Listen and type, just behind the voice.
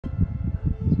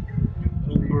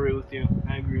agree with you.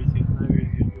 I agree with you. I agree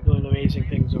with you. You're doing amazing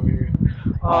things over here.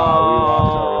 We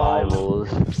lost our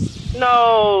rivals.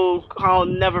 No, I'll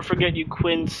never forget you,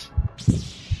 Quince.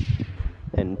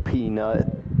 And Peanut.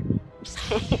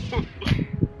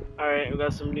 Alright, we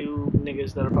got some new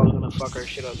niggas that are probably gonna fuck our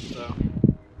shit up, so.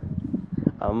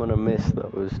 I'm gonna miss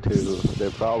those two.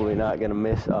 They're probably not gonna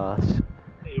miss us.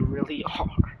 They really are.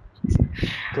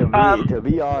 To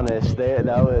be honest, they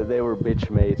were bitch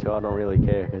mates, so I don't really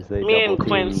care because they double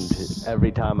teamed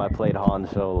every time I played Han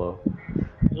Solo.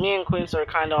 Me and Quince are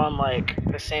kind of on like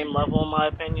the same level in my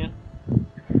opinion.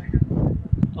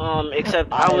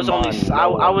 Except I was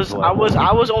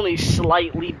only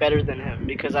slightly better than him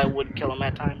because I would kill him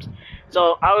at times.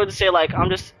 So I would say like I'm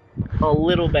just a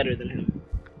little better than him.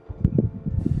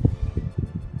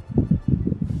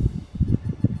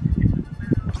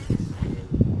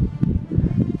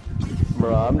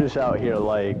 Bro, I'm just out here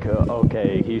like,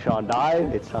 okay, Keyshawn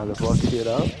died, it's time to fuck shit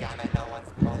up.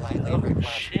 Oh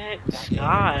shit,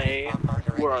 Sky.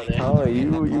 Where are they? Oh,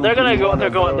 they're gonna go in the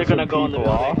building. They're gonna go on the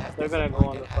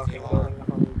fucking building. I'm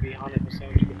gonna be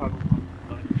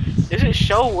 100%. Does it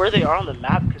show where they are on the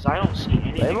map? Because I don't see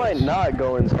anything. They might not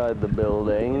go inside the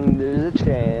building. There's a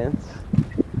chance.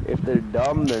 If they're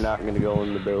dumb, they're not gonna go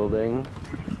in the building.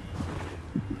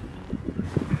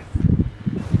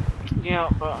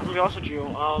 Yeah, but I'm gonna be honest with you.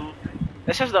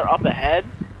 It says they're up ahead,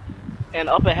 and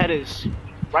up ahead is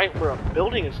right where a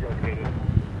building is located.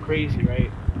 Crazy,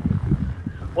 right?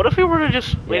 What if we were to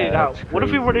just wait it out? What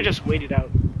if we were to just wait it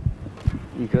out?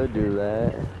 You could do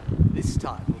that. This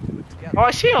time we'll do it together. Oh,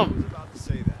 I see them. About to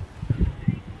say that.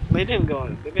 They didn't go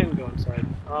in. They didn't go inside.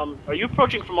 Are you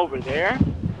approaching from over there?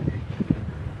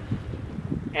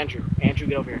 Andrew,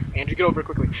 get over here. Andrew, get over it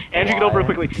quickly. Andrew, get over it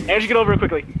quickly. Andrew, get over it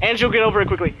quickly. Andrew, get over it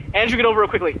quickly. Andrew, get over it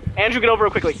quickly. Andrew, get over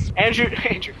it quickly. Andrew,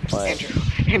 Andrew,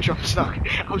 I'm stuck.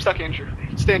 I'm stuck, Andrew.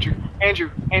 It's Andrew. Andrew,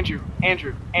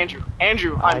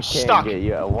 I'm stuck. Get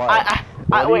you. What?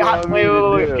 Wait,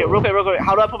 okay, real quick.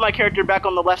 How do I put my character back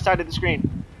on the left side of the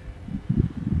screen?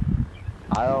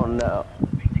 I don't know.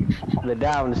 The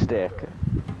down stick.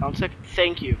 Down stick?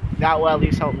 Thank you. That will at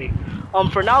least help me.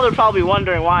 For now they're probably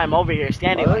wondering why I'm over here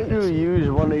standing like this. Why don't you use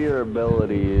one of your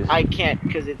abilities? I can't,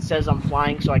 because it says I'm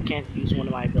flying, so I can't use one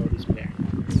of my abilities there.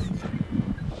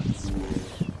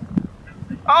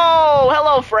 Oh,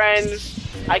 hello, friends.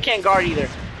 I can't guard either.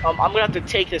 I'm gonna have to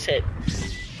take this hit.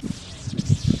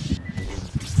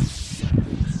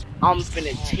 I'm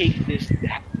finna take this.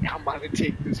 I'm about to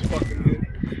take this fucking hit.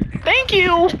 Thank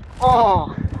you.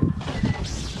 Oh,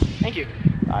 thank you.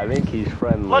 I think he's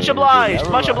friendly. Much obliged.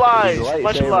 Much obliged.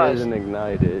 Much obliged. Doesn't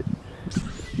ignite it.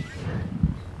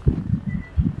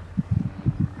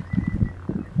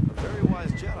 A very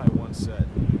wise Jedi once said,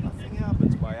 "Nothing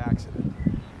happens by accident."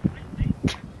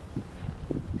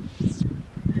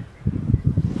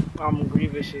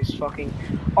 Grievous is fucking.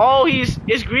 Oh, is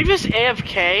Grievous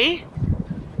AFK?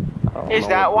 Is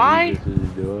that why?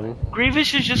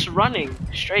 Grievous is just running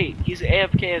straight. He's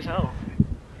AFK as hell.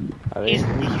 He's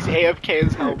AFK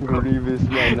as hell, bro. Grievous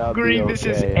might not Grievous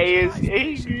be okay.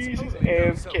 Grievous is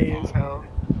AFK as hell.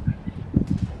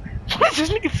 What's this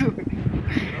nigga doing?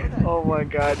 Oh my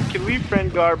god. Can we friend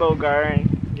Garbo Garen?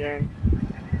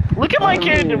 Look at my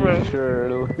character, bro. Sure,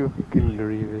 look at fucking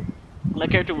Grievous. My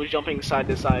character was jumping side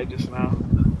to side just now.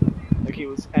 Like he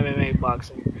was MMA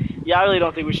boxing. Yeah, I really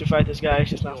don't think we should fight this guy. It's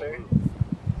just not fair.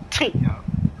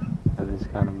 That is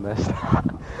kind of messed up.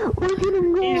 Look at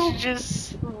him go. He's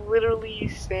just literally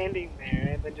standing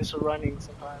there and then just running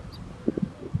sometimes.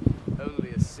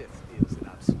 Only a Sith deals in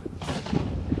absolute.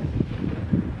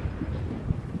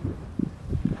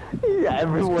 Yeah,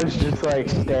 everyone's just like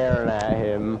staring at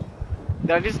him.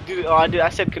 Did I just do? Oh, I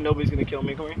said Kenobi's gonna kill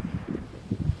me. Come here.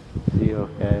 Is he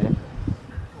okay?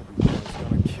 He's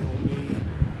gonna kill me.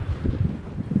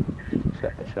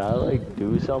 Should I like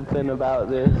do something about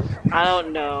this? I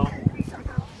don't know.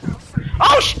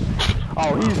 Oh sh!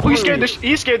 Oh, he scared the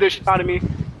shit out of me.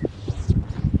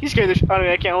 He scared the shit out of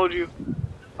me. I can't hold you.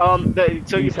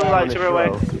 So you put your lightsaber away.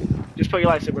 Just put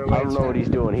your lightsaber away. I don't know what he's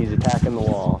doing. He's attacking the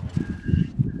wall.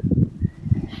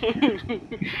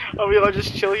 Are we all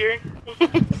just chill here?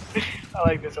 I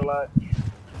like this a lot.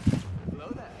 Hello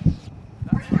there.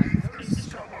 That's right.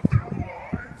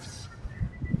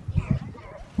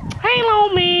 Hello,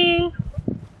 me.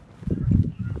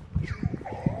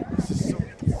 This is some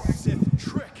Sith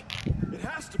trick. It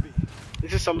has to be.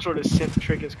 This is some sort of Sith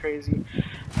trick. Is crazy.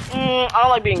 I don't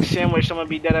like being sandwiched. I'm gonna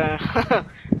be dead.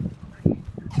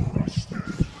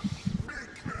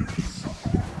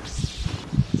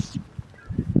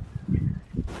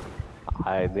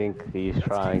 I think he's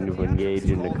trying to engage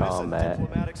into combat.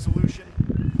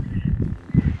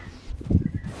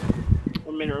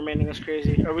 minute remaining is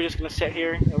crazy. Are we just gonna sit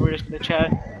here and we're just gonna chat?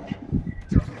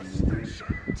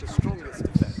 The strongest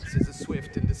defense is a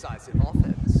swift and decisive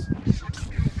offense.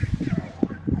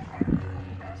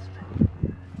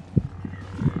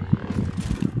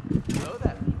 Hello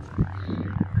there.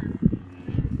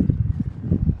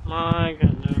 My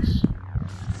goodness.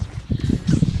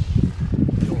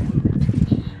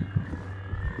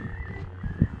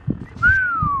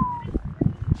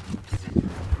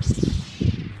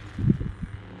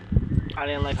 I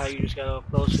didn't like how you just got up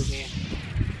close with me.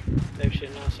 Type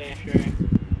shit, not saying sure.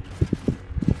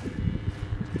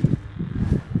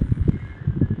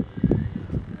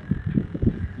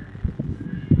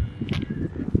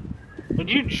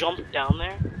 Would you jump down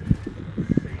there?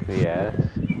 Yes.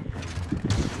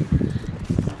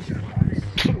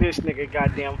 This nigga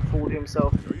goddamn fooled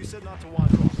himself. No, you said not to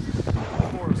wander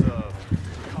off. More as a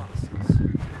reconnaissance.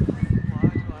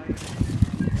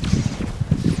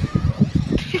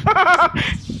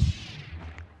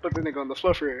 Put the nigga on the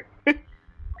fluffer.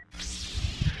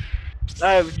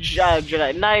 I have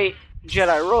Jedi Knight,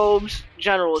 Jedi robes,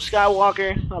 General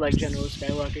Skywalker. I like General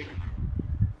Skywalker.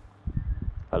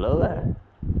 Hello there.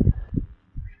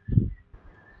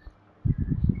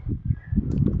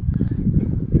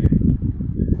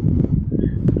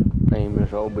 Name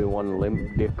is Obi-Wan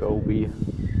Limp Dick Obi.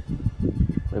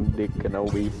 Limp Dick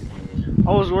Kenobi.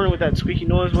 I was wondering what that squeaky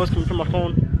noise was coming from my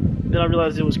phone. Then I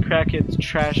realized it was Crackhead's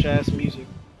trash ass music.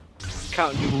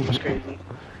 Count Dooku was crazy.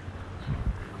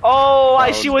 Oh,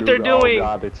 I see what they're doing.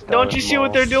 God, Don't you see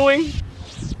what they're doing?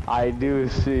 I do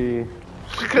see.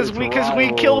 Because we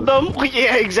killed them.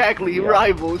 Yeah, exactly. Yeah.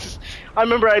 Rivals. I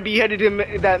remember I beheaded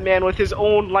that man with his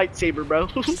own lightsaber, bro.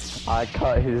 I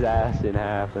cut his ass in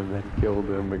half and then killed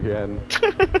him again.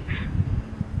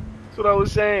 That's what I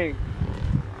was saying.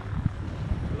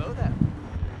 Hello there.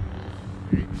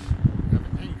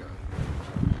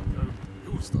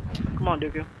 Come on,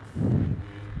 Dooku.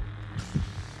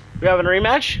 We having a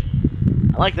rematch?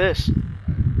 I like this.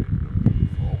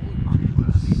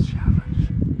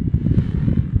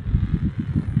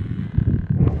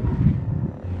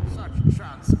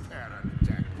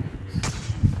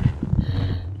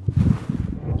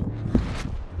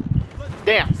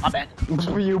 Damn, my bad.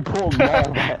 You pulled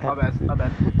Maul back. My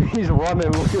bad. He's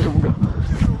running, look at him go.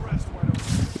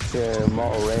 Yeah,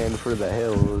 Maul ran for the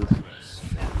hills.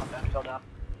 Fell down.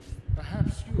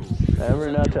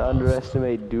 Remember not to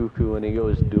underestimate Dooku when he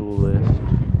goes duelist.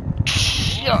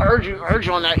 Yeah, I heard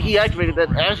you on that. He activated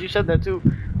that as you said that too.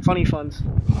 Funny funds.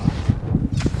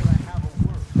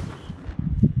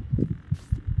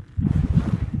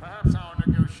 Perhaps our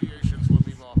negotiations will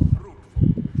be more fruitful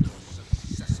with your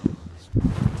successors.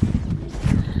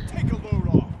 Take a load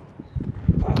off.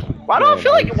 Why do I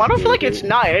feel like it's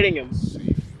not hitting him?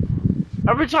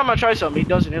 Every time I try something, he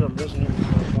doesn't hit him.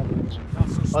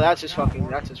 Oh, that's his fucking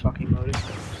motive.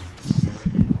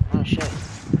 Oh shit.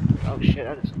 Oh shit,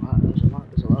 that is a lot. There's a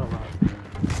lot of lot.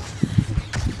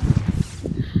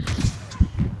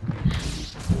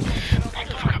 Back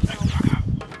the fuck up.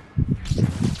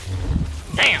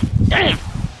 Damn!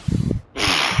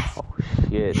 Oh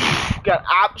shit. Got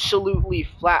absolutely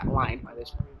flatlined by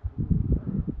this.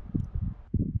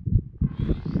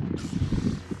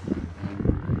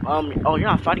 Oh, you're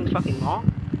not fighting fucking Maul?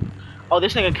 Oh,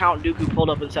 this nigga Count Dooku pulled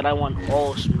up and said I want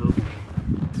all smoke.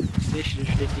 This shit is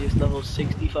ridiculous. Level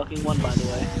 60 fucking 1, by the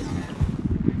way.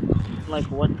 Like,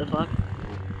 what the fuck?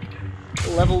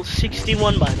 Level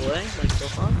 61, by the way. Like, the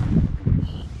fuck?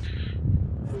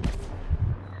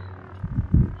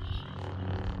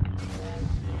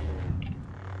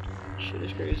 Shit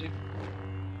is crazy.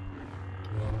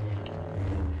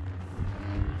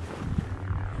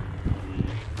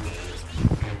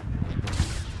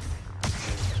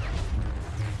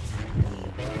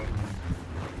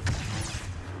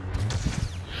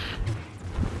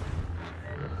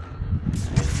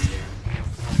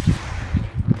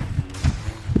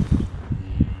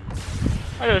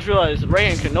 I just realized Rey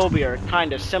and Kenobi are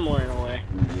kind of similar in a way,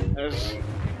 as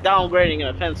downgrading and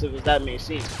offensive as that may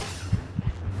seem.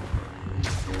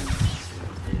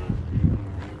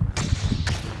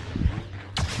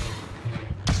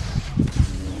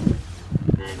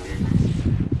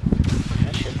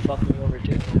 That shit fucked me over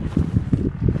too.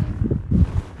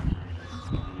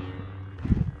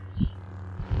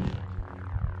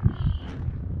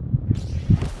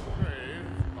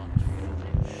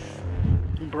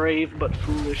 Brave but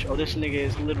foolish. Oh, this nigga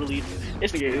is literally.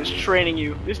 This nigga is training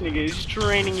you. This nigga is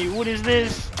training you. What is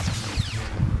this?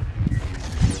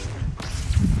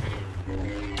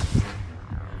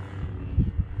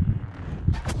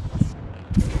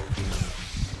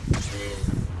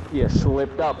 You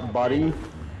slipped up, buddy.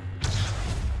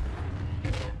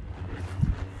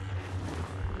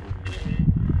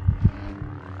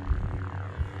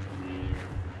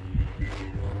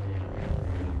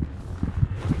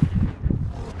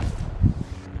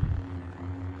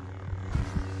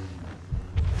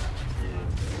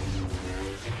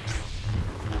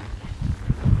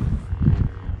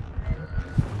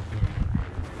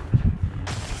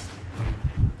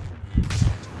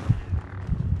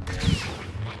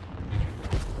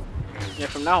 Yeah,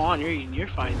 from now on, you're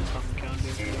fine to fucking Count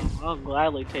Dooku. I'll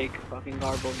gladly take fucking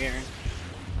Garbo Garen.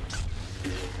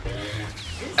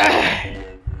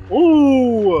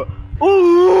 Ooh!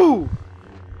 Ooh!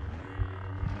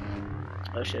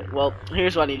 Oh shit. Well,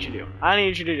 here's what I need you to do. I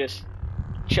need you to just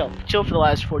chill. Chill for the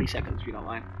last 40 seconds if you don't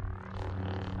mind.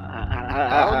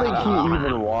 I don't think he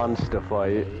even wants to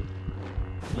fight.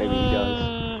 Maybe he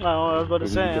does. No, I was about to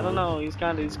say, I don't know. He's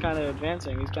kind of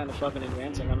advancing. He's kind of fucking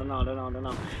advancing. I don't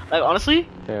know. Like honestly,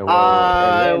 Yeah,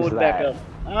 I would back up.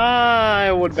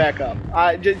 I would back up.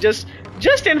 Just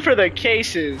in for the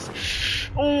cases.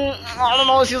 I don't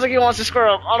know. It seems like he wants to square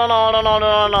up. I don't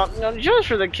know. No, just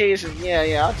for the cases.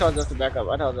 Yeah. I told us to back up.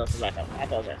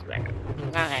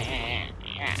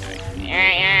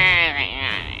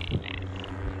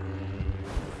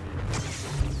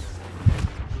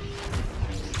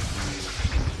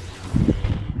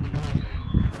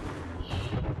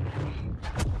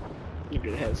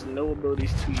 Nigga has no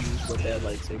abilities to use with that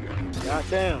lightsaber. God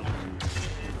damn.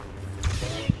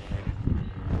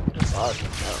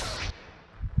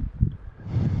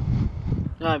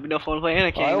 No, it'd be no fun playing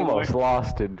Anakin I anymore. almost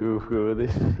lost to Dooku.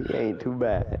 This he ain't too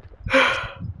bad.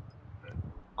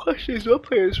 Question is, what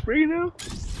player is free now?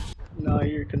 Nah,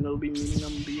 you're Kenobi, meaning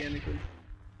I'm gonna be Anakin.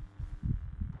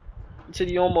 You said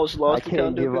you almost lost. I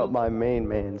can't give up my main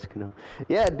man's Kenobi.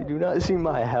 Yeah, did you not see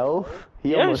my health?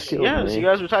 He almost killed me. You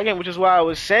guys were talking, which is why I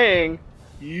was saying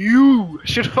you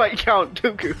should fight Count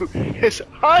Dooku. Yes,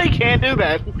 I can't do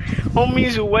that.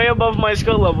 Homie's way above my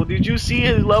skill level. Did you see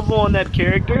his level on that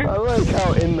character? I like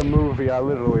how in the movie I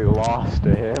literally lost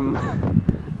to him.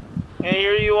 And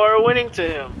here you are winning to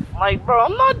him. Like, bro,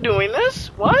 I'm not doing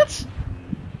this. What?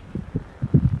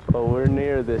 Well, we're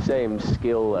near the same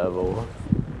skill level.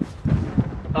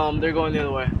 They're going the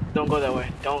other way. Don't go that way.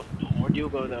 Don't. Or do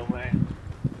go that way.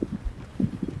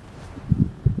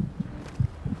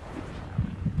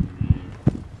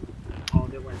 Oh,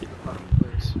 they went to the fucking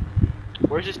place.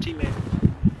 Where's his teammate?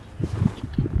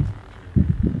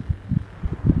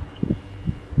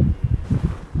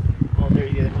 Oh, there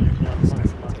you go.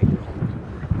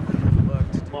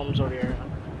 Bombs over here.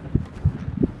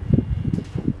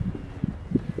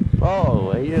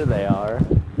 Oh, here they are.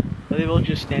 Are they both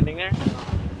just standing there?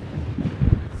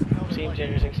 Seems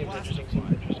interesting.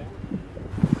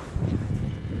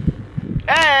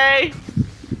 Hey!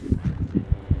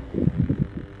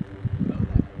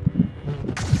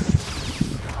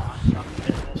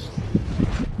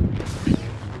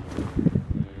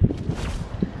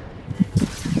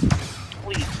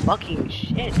 Holy fucking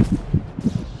shit.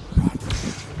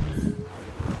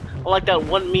 I like that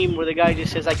one meme where the guy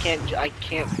just says, I can't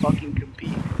fucking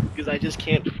compete. Because I just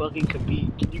can't fucking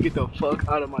compete. Can you get the fuck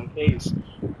out of my face?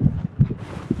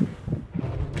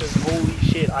 Because holy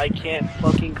shit, I can't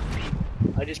fucking compete.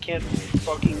 I just can't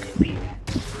fucking compete.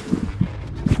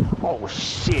 Oh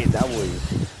shit, that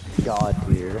was god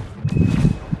tier.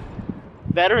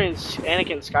 Veterans,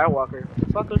 Anakin Skywalker. What the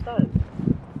fuck was that?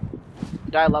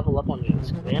 Did I level up on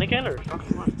these? Anakin or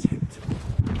fucking what?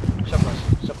 Surplus.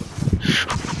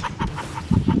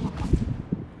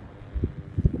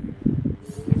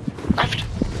 Left!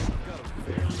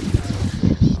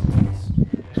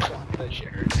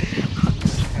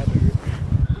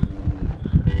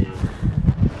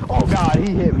 Oh god,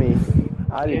 he hit me.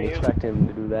 I didn't expect him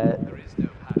to do that.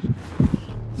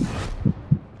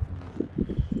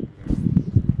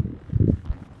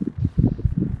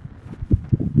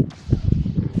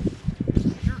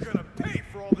 You're gonna pay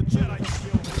for all the Jedi you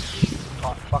killed.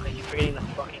 Oh fuck, are you forgetting the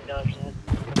fucking dodge then?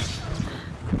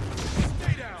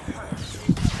 Stay down.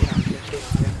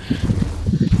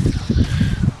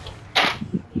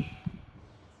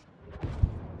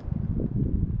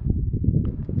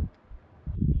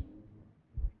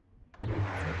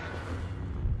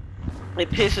 It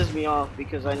pisses me off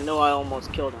because I know I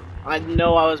almost killed him. I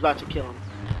know I was about to kill him.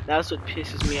 That's what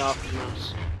pisses me off the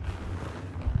most.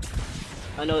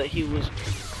 I know that he was...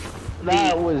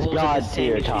 That was god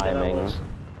tier timing.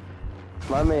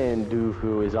 My man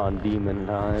Dooku is on demon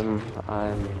time.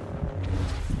 I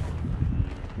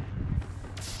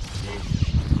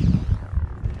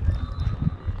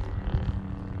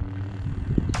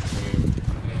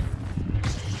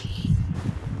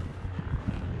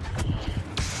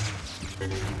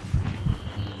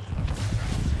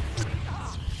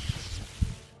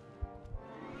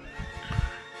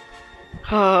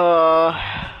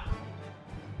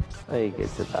think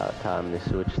it's about time to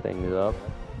switch things up.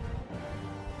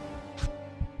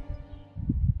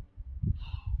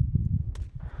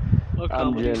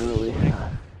 I'm generally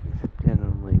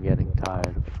getting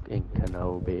tired of fucking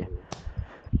Kenobi.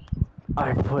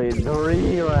 I played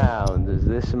 3 rounds as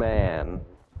this man.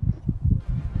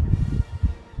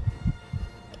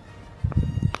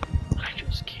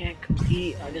 just can't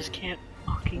compete. I just can't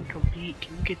fucking compete.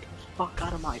 Can you get the fuck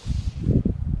out of my...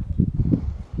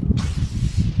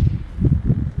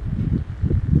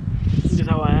 This is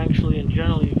how I actually and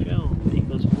generally feel.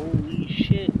 Because holy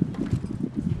shit.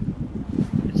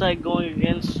 It's like going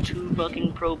against two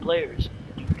fucking pro players.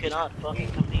 You cannot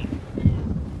fucking compete.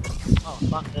 Oh,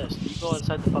 fuck this. You go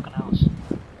inside the fucking house.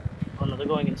 Oh no, they're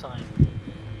going inside.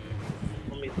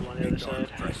 We'll meet them on the other side.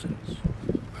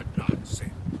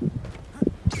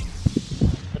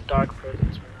 The dark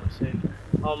presence were not safe.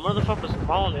 Oh, motherfucker's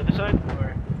Mall on the other side?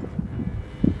 Or...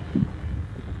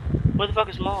 Where the fuck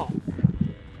is Mall?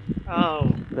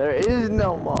 Oh. There is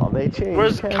no Mall. They changed.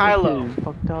 Where's Kylo?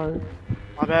 Fucktard.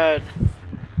 My bad.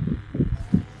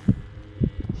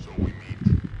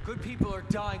 Good people are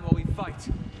dying while we fight.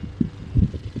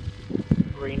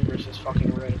 Green versus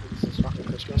fucking red. This is fucking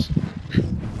Christmas.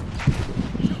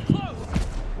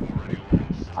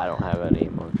 I don't have any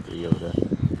more for Yoda.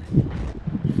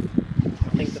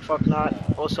 I think the fuck not.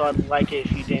 Also, I'd like it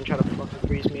if you didn't try to fucking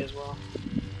freeze me as well.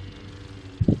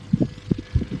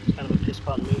 It's kind of a piss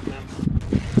pot move, man.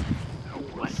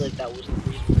 Ooh, I feel like that was the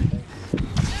freeze move right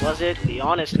there. Was it? Be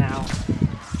honest now.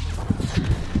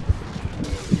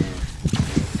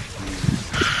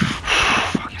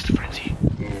 Fuck, it's the frenzy.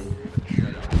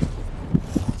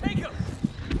 Take him.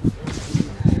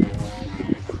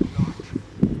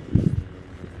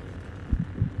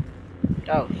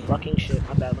 Oh, fucking shit.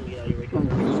 My bad. Let me get out of your way.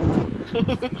 Oh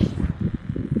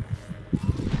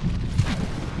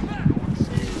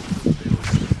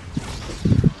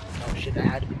shit, that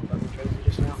had to be fucking crazy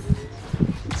just now.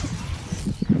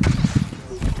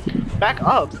 Back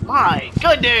up! My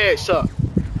goodness!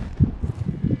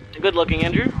 Good looking,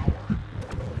 Andrew.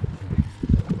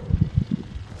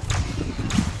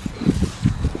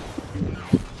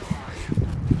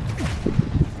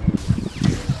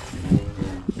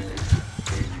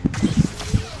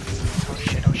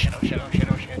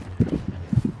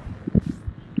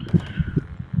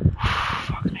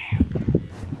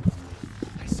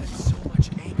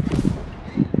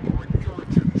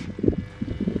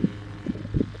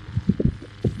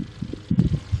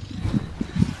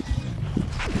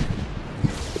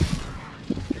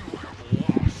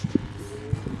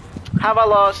 Have I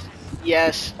lost?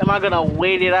 Yes. Am I gonna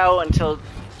wait it out until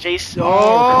Jason?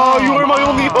 Oh, you were my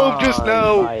only hope just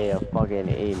now. By a fucking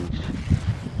inch.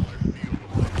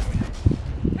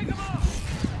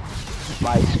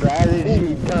 My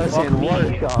strategy doesn't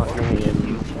work on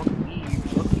him.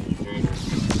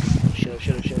 Shut.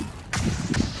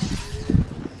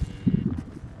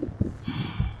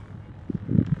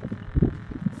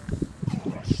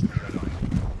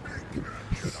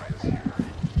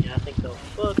 Yeah, I think they'll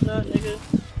fuck that nigga.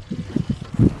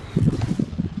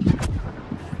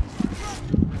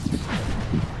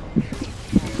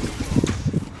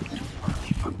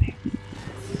 Fuck me.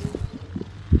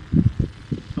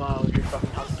 Wow, you're fucking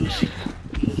help loose. You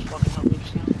just fucking help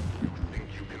loose now.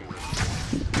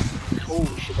 Oh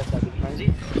shit, that's that big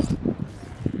frenzy.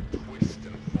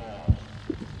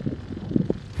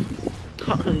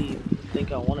 I don't even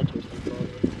think I want to twist and fall.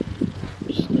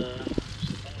 Just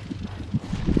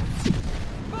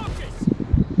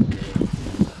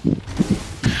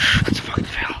that's a fucking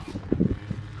fail.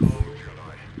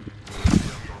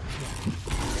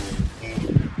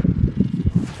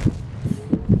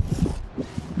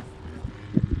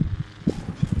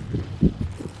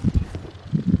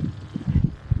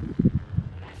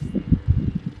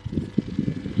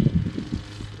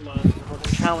 Come on,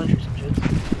 fucking challenge or some shit.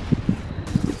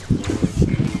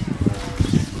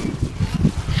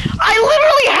 I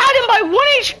literally had him by 1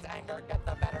 inch.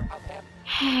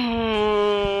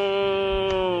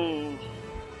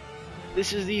 This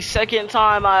is the second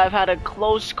time I've had a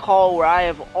close call where I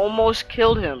have almost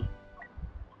killed him.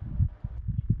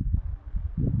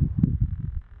 You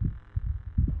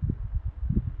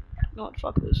know what?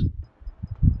 Fuck this.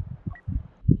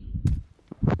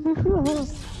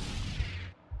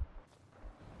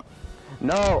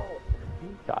 No!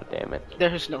 God damn it.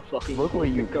 There's no fucking. Look what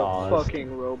you caused.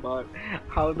 Fucking robot.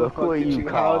 How the Look fuck what did you you?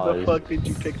 How the caused. fuck did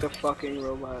you pick the fucking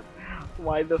robot?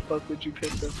 Why the fuck would you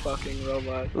pick the fucking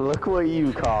robot? Look what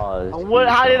you caused. What?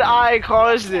 How did I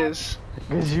cause this?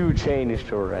 Because you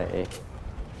changed Ray.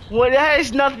 What? That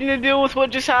has nothing to do with what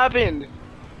just happened.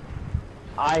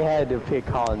 I had to pick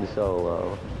Han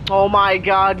Solo. Oh my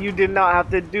god, you did not have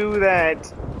to do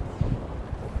that.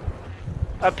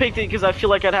 I picked it because I feel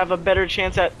like I'd have a better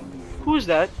chance at... Who's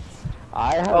that?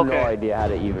 I have no idea how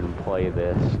to even play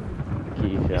this.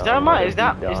 Keisha, Is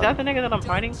that is that the nigga that I'm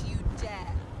fighting?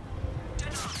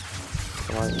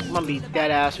 What? I'm gonna be dead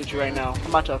ass with you right now. I'm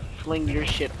about to fling your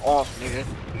shit off, nigga.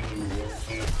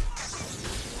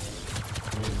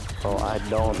 Oh, I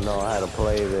don't know how to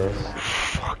play this.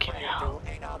 Fucking hell.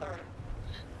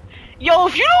 Yo,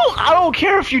 if you don't, I don't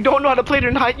care if you don't know how to play it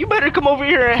or not. You better come over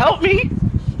here and help me.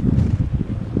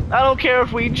 I don't care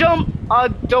if we jump. I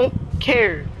don't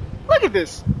care. Look at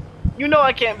this. You know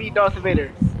I can't beat Darth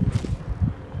Vader.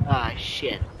 Ah,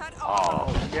 shit.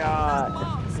 Oh, God.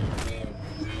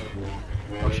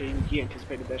 Oh, shit, he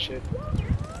anticipated that shit.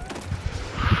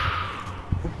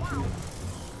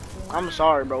 I'm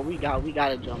sorry, bro. We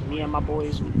gotta jump. Me and my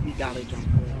boys, we gotta jump.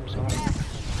 I'm sorry.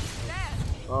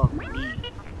 Oh, me.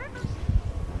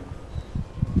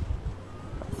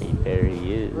 There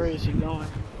he is. Where is he going?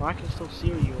 Oh, I can still see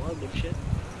you. I give shit.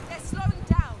 They're slowing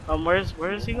down.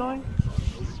 Where is he going?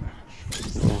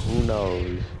 Well, who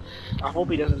knows? I hope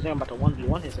he doesn't say I'm about to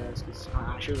 1v1 his ass, cause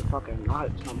I sure the fuck am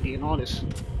not, if I'm being honest.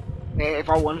 Hey, if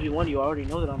I 1v1 you, I already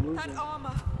know that I'm losing. That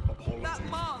armor. That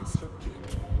mask.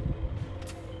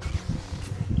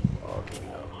 Okay,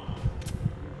 no.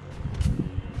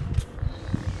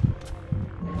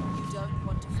 You don't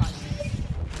want to fight me.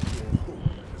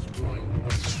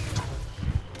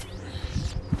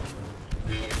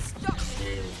 Stop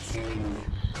me.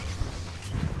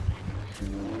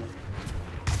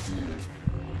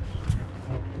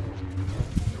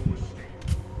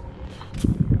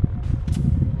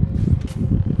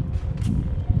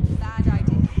 Bad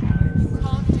idea. You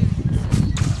can't do this.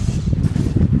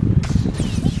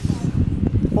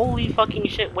 Holy fucking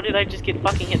shit, what did I just get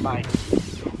fucking hit by?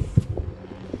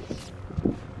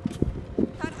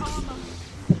 That armor.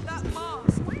 That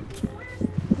mask.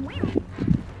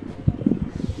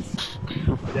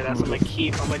 Deadass,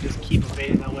 I'm gonna just keep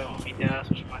evading that way. I'm gonna be deadass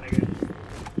with you, my nigga.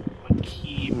 I'm gonna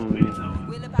keep evading that way.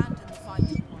 We'll abandon the fight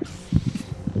at once.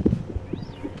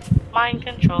 Mind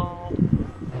control.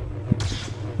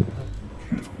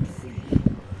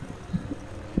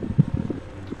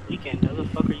 Weekend, how the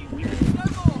fuck are you weeping? No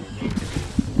more.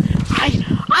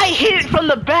 I hit it from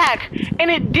the back and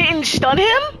it didn't stun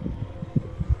him?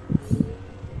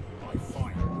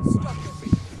 Stop it.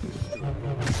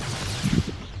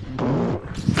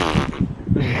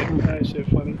 That shit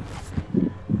funny.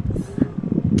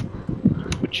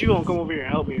 But you gonna come over here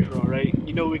and help me, bro, right?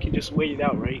 You know we can just wait it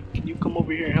out, right? Can you come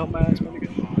over here and help my ass, my nigga?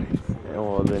 Yeah,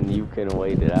 well, then you can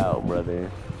wait it out, brother.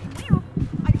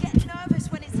 I get nervous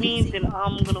when it's Means easy. then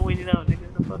I'm gonna wait it out, nigga.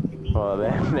 The fuck you mean? Well,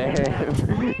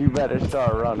 then you better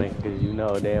start running, because you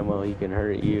know damn well he can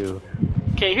hurt you.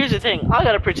 Okay, here's the thing. I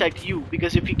gotta protect you,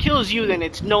 because if he kills you, then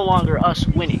it's no longer us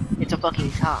winning. It's a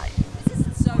fucking tie. This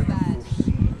isn't so bad.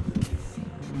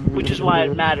 Which is why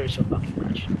it matters so fucking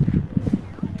much.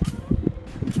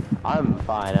 I'm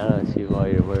fine. I don't see why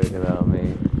you're worried about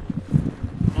me.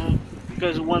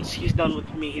 Because once he's done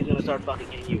with me, he's gonna start fucking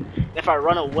hitting you. If I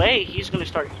run away, he's gonna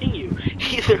start hitting you.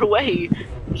 Either way,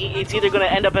 it's either gonna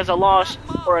end up as a loss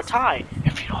or a tie.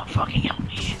 If you don't fucking help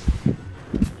me.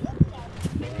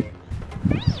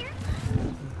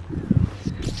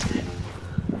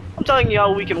 I'm telling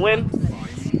y'all we can win.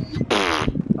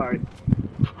 Alright.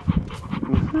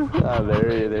 Ah,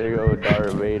 there you go,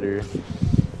 Darth Vader.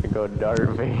 There go Darth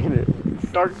Vader.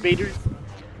 Darth Vader.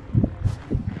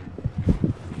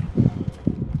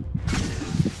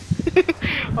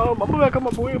 I'm back on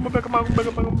my boy. I'm back on my.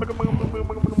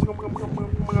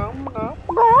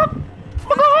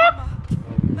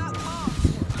 That mask.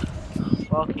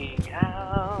 Fucking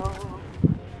hell.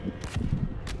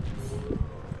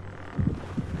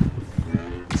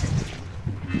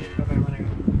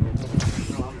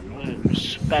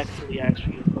 Respectfully ask for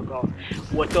you to fuck off.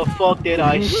 What the fuck did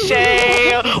I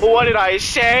say? What did I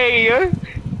say? I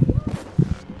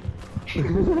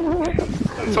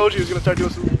told you he was gonna start doing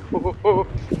some. We'll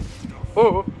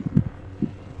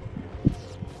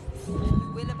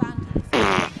abandon the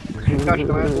fight. Gosh,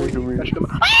 come on. Gosh, come on.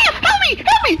 Ah! Help me!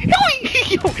 Help me! Help me!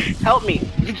 Yo, help me!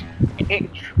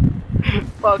 Andrew.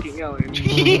 Fucking hell, Andrew.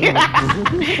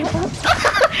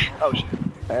 Oh shit.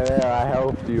 Hey, I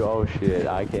helped you. Oh shit,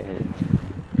 I can't.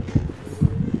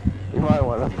 You might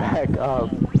want to back up.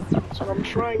 That's what I'm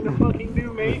trying to fucking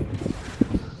do, mate.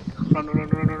 Run, run,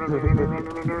 run, run, run, run, run, run,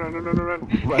 run, run, run, run, run.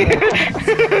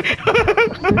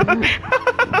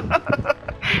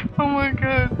 Oh my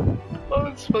god. Oh,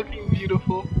 it's fucking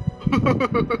beautiful.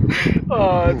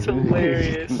 Oh, it's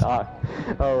hilarious. Not,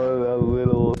 a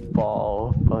little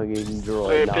ball fucking droid.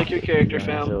 Wait, pick your character,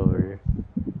 fam. Over.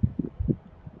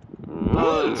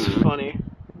 Oh, it's funny.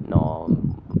 No,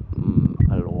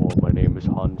 hello, my name is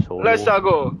Han Solo. Let's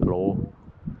go. Hello.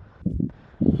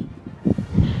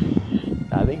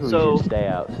 I think we should stay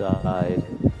outside.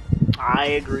 I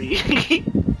agree.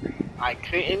 I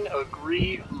couldn't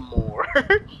agree more.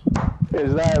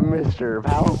 Is that Mr.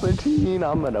 Palpatine?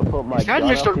 I'm gonna put my gun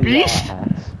Mr. up his Beast?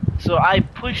 ass. So I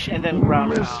push and then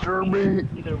ground Mr. pound. Beast.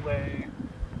 Either way.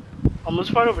 Let's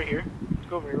fight over here. Let's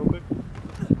go over here real quick.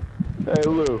 Hey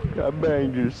Luke, I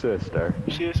banged your sister.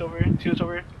 See this over here? See this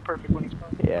over here? Perfect winning spot.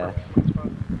 Yeah.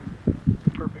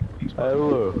 Perfect winning spot. Hey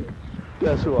Luke,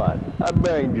 guess what? I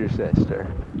banged your sister.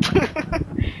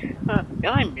 Can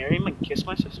I marry him and kiss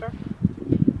my sister?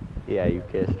 Yeah, you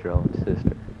kissed your own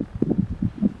sister.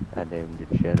 That damn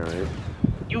degenerate.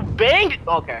 You banged?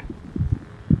 Okay.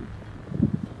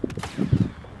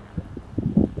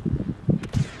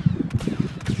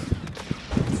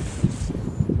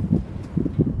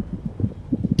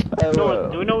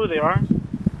 Hello. Do we know who they are?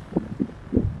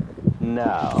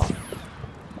 No.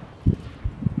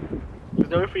 Is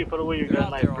there a way for you to put away your They're gun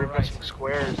out like there, brick alright. pressing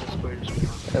squares and squares?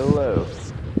 Hello.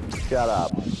 Shut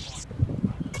up.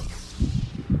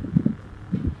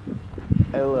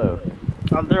 Hello.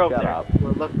 They're over Shut there. up.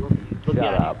 Well, look Shut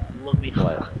behind up. you. Look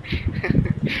behind What?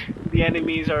 The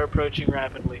enemies are approaching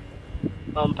rapidly.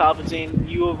 Palpatine,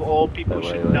 you of all people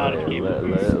should not have came over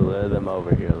here. Let them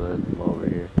over here. Let them over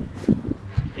here.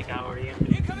 I think I already am.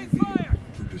 Incoming fire!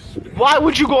 Why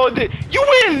would you go in the— You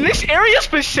went in this area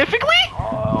specifically?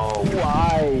 Oh,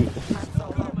 why?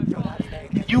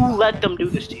 You let them do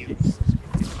this to you.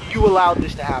 You allowed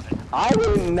this to happen. I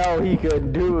didn't know he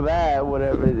could do that.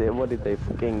 Whatever. What did they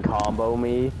fucking combo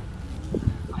me?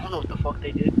 I don't know what the fuck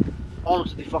they did. All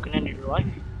of they fucking ended your life.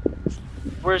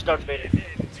 Where's Darth Vader?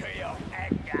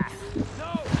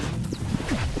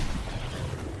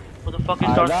 What the fuck is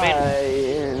Darth Vader?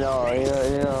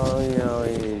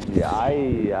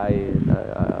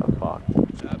 Fuck.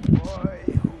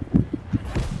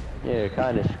 Yeah,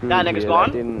 kind of screwed. That nigga's you. gone?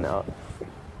 I didn't.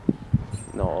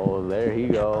 No, there he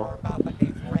go.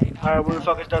 Alright, where the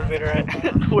fuck is Darth Vader at?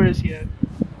 Where is he at?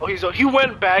 Oh, he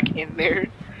went back in there.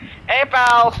 Hey,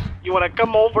 pal! You wanna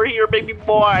come over here, baby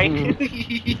boy?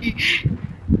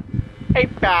 Hey,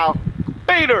 pal!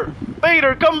 Vader!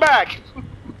 Vader, come back!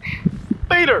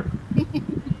 Vader!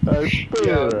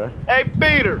 Peter. Hey,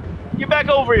 Vader! Get back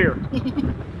over here!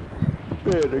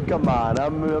 Peter, come on.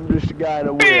 I'm just a guy in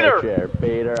a Peter! wheelchair,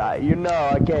 Peter. You know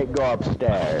I can't go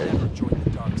upstairs.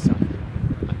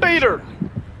 Vader!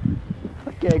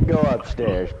 I can't go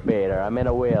upstairs, Peter. I'm in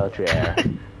a wheelchair.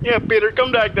 Yeah, Peter,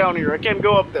 come back down here. I can't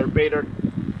go up there, Peter.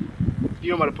 You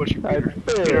know I'm gonna push you, Peter.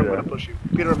 Peter, I'm gonna push you.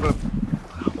 Peter, I'm gonna...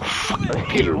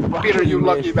 Peter, you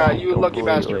lucky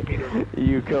bastard, Peter.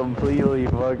 You completely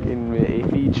fucking...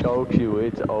 If he chokes you,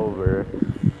 it's over.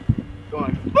 Go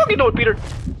on. Fucking do it, Peter!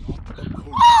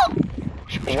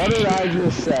 What did I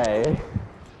just say?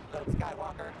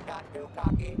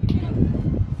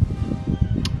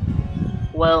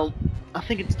 Well, I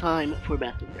think it's time for a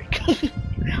bathroom break.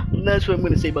 That's what I'm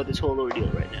gonna say about this whole ordeal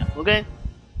right now, okay?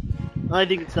 I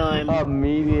think it's time.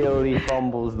 Immediately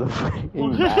fumbles the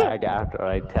fucking bag after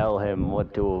I tell him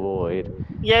what to avoid.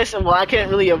 Yes, and well, I can't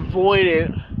really avoid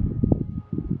it.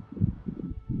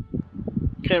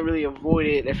 Can't really avoid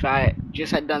it if I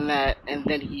just had done that and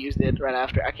then he used it right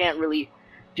after. I can't really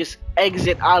just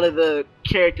exit out of the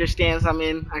character stance I'm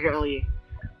in. I can't really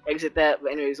exit that.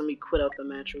 But anyways, let me quit out the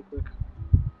match real quick.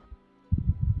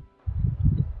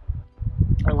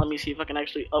 Or let me see if I can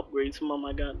actually upgrade some of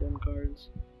my goddamn cards.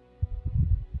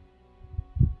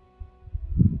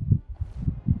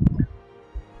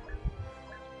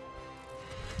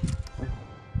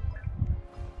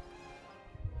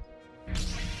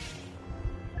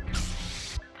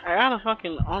 I got a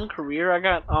fucking on career. I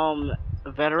got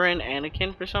veteran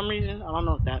Anakin for some reason. I don't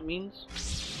know what that means.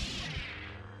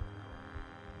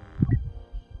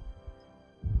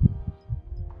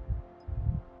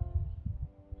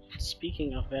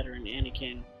 Speaking of veteran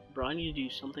Anakin, bro, I need to do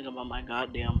something about my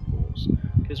goddamn pulls.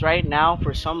 Cause right now,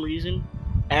 for some reason,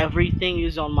 everything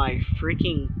is on my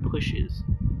freaking pushes.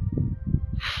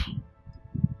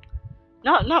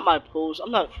 Not my pulls.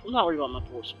 I'm not worried about my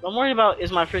pulls. What I'm worried about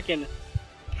is my freaking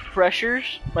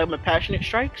pressures, like my passionate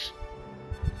strikes.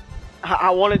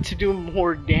 I wanted to do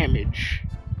more damage.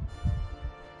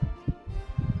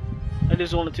 I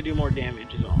just wanted to do more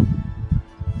damage is all.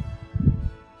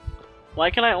 Why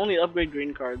can I only upgrade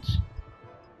green cards?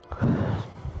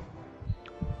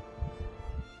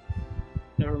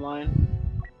 Never mind.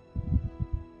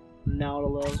 Now it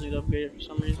allows me to upgrade it for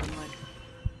some reason. Like,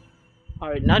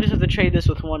 alright, now I just have to trade this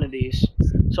with one of these.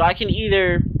 So I can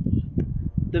either...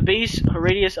 The base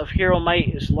radius of Hero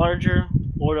Might is larger,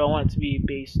 or do I want it to be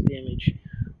base damage?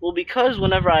 Well, because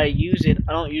whenever I use it,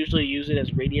 I don't usually use it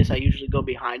as radius, I usually go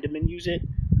behind him and use it.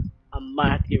 I might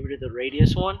have to get rid of the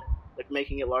radius one, like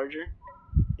making it larger,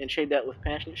 and trade that with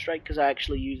Passionate Strike, because I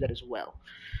actually use that as well.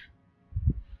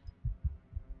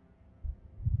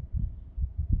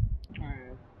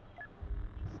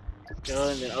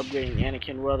 And then upgrading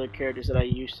Anakin. What other characters that I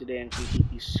used today and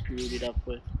completely screwed it up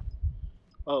with?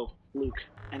 Oh, Luke.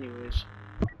 Anyways.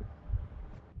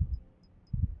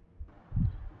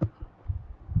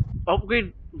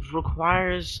 Upgrade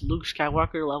requires Luke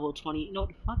Skywalker level 20. No,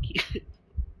 fuck you.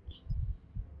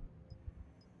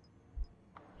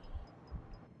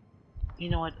 You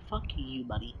know what? Fuck you,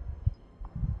 buddy.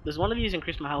 Does one of these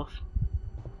increase my health?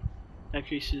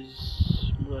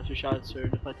 Increases after shots or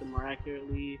deflected more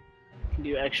accurately. Can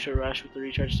do extra rush with the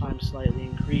recharge time slightly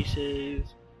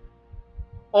increases.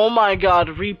 Oh my god,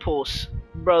 repulse.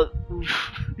 Bro,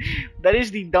 that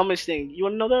is the dumbest thing. You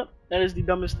wanna know that? That is the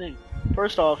dumbest thing.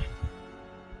 First off,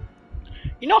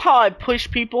 you know how I push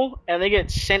people and they get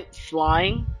sent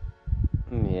flying?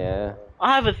 Yeah.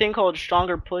 I have a thing called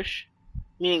stronger push,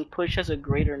 meaning push has a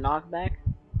greater knockback.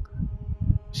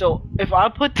 So if I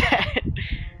put that,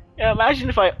 yeah, imagine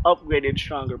if I upgraded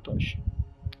stronger push.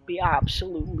 It'd be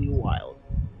absolutely wild.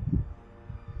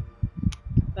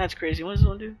 That's crazy. What does this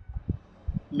one do?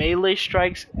 Melee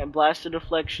strikes and blaster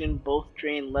deflection both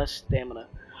drain less stamina.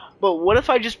 But what if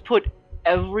I just put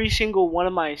every single one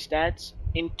of my stats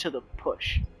into the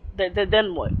push?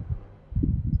 Then what?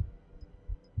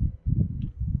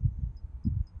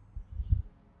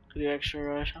 Could do extra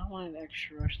rush. I don't want an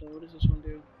extra rush though. What does this one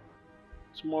do?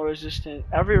 It's more resistant.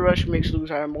 Every rush makes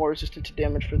Luke's Iron more resistant to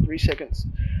damage for 3 seconds.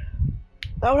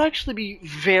 That would actually be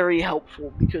very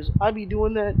helpful because I'd be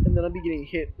doing that and then I'd be getting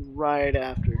hit right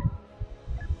after.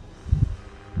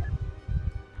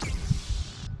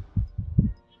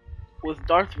 With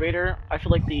Darth Vader, I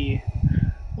feel like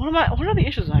what are the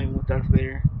issues I'm having with Darth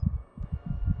Vader?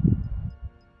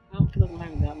 I don't feel like I'm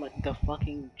having that much. The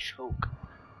fucking choke.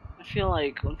 I feel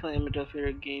like when playing Darth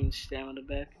Vader gains stamina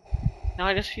back. Now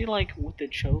I just feel like with the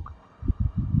choke,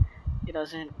 it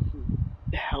doesn't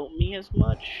help me as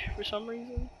much for some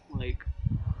reason. Like,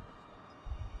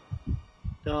 I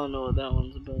don't know what that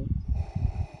one's about.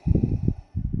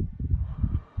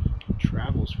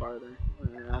 Travels farther.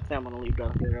 I think I'm gonna leave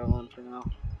Darth Vader alone for now.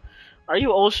 Are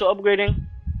you also upgrading?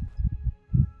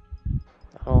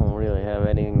 I don't really have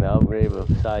anything to upgrade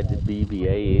besides the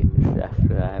BB-8 after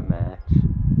that match.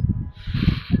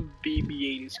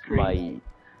 BB-8 is crazy.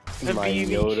 My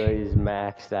Yoda is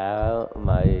maxed out.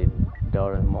 My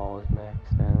Darth Maul is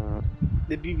maxed out.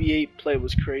 The BB-8 play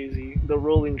was crazy. The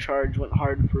rolling charge went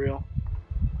hard for real.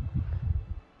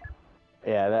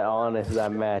 Yeah,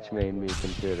 that match made me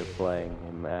consider playing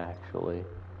him actually.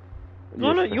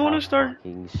 You wanna start?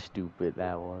 Fucking stupid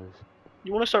that was.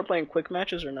 You wanna start playing quick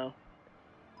matches or no?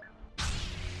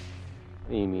 What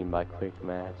do you mean by quick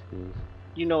matches?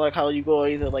 You know, like how you go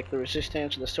either like the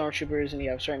Resistance or the Stormtroopers, and you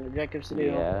have certain objectives to do.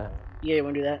 Yeah. Yeah, you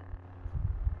wanna do that?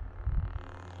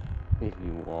 If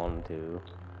you want to.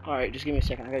 All right, just give me a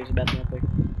second. I gotta use the bathroom real quick.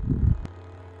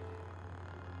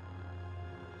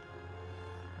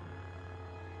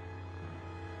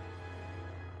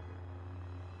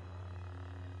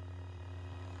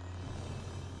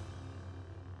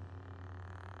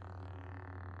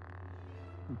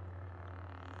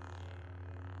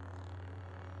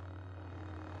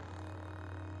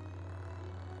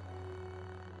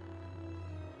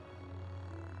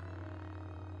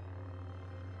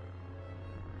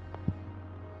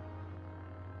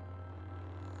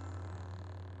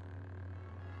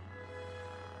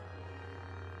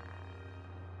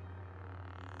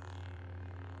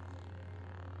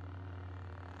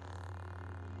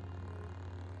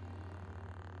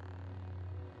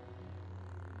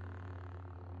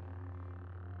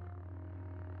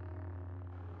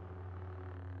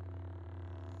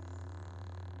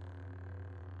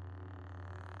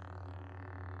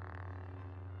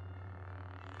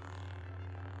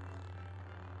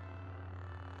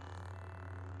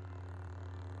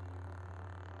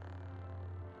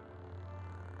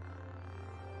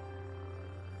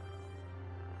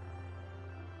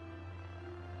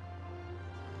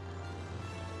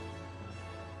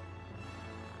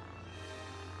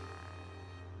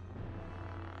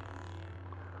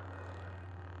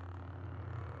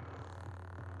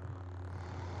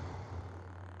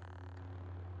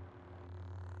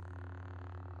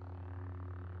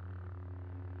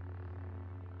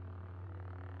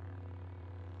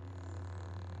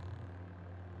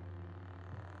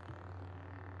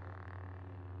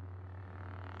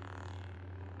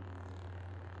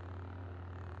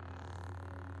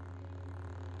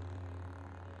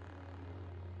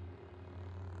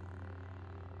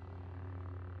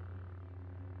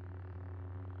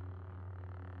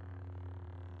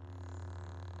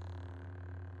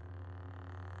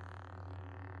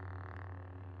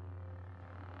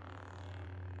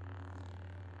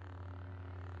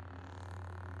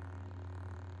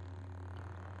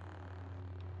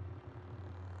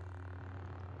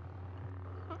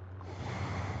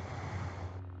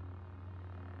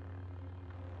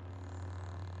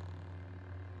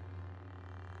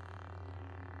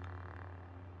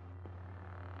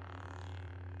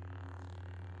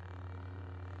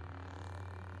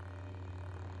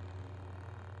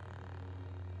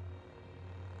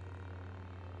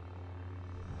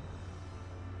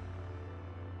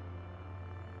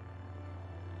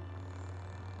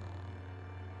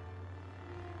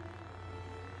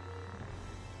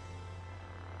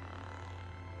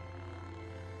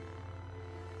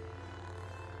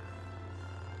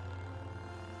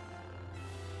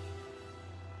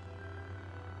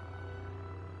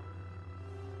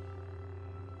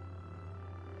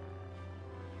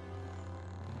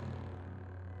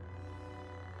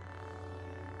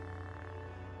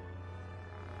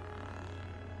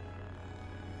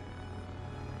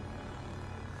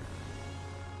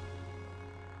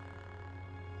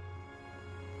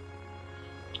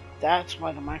 That's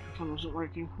why the microphone wasn't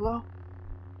working. Hello?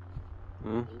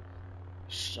 Hmm?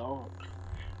 So.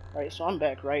 Alright, so I'm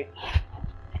back, right?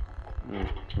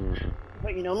 Mm-hmm.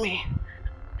 But you know me.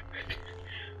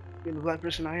 Being the black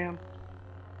person I am,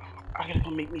 I gotta go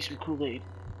make me some Kool-Aid.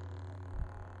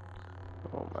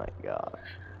 Oh my god.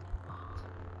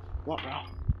 What, bro?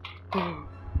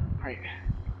 Alright.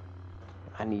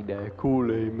 I need that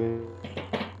Kool-Aid, man.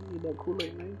 I need that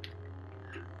Kool-Aid, man.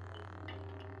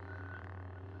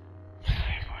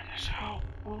 This out.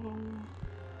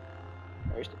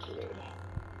 Where's the Kool-Aid?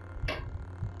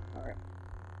 Alright.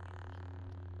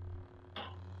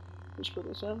 Let's put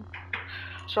this in.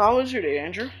 So how was your day,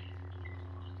 Andrew?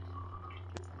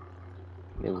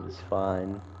 It was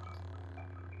fine.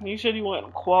 You said you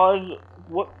went quad.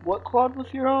 What quad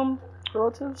with your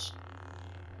relatives?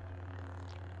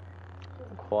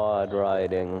 Quad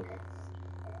riding.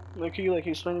 Like, can you like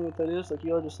explain what that is? Like,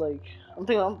 you're just like I'm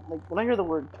like when I hear the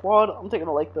word quad, I'm thinking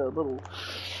of like the little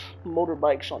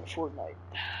motorbikes on Fortnite.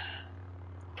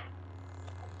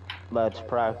 That's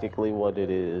practically what it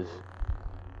is.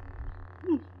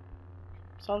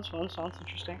 Sounds fun. Sounds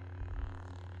interesting.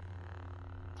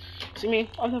 See me,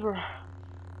 I've never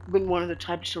been one of the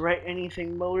types to write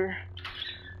anything motor.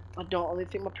 I don't really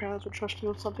think my parents would trust me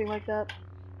with something like that.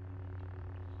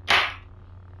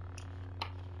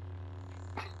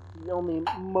 The only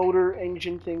motor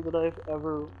engine thing that I've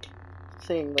ever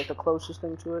seen, like the closest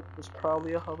thing to it, is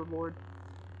probably a hoverboard.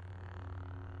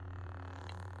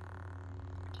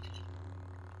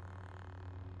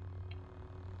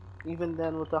 Even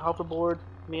then, with the hoverboard,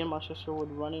 me and my sister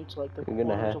would run into like the You're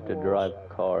gonna corners have of to walls. drive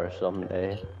a car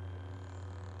someday.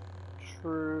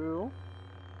 True.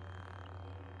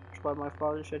 That's why my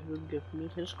father said he would give me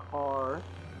his car.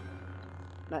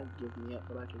 Not give me it,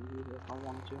 but I can use it if I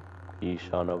wanted to. You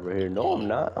son over here. No, I'm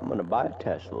not. I'm gonna buy a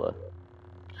Tesla.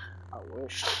 I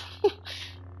wish.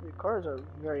 Your cars are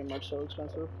very much so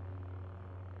expensive.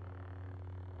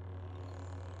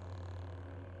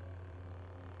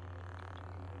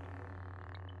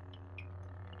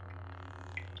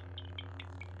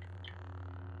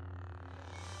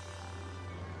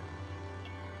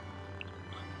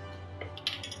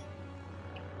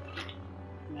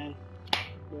 Man,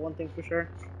 the one thing for sure,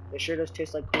 it sure does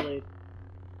taste like Kool-Aid.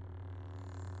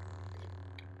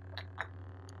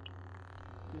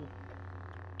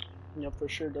 Yep, for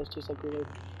sure does taste like Kool-Aid.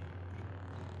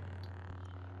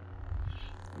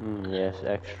 Yes,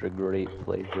 extra grape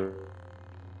flavor.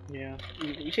 Yeah.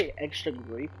 You say extra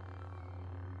grape?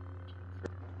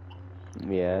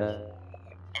 Yeah.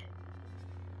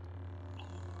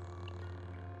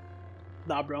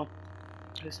 Nah, bro.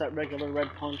 It's that regular red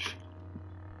punch.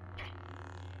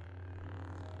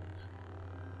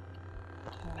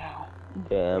 No.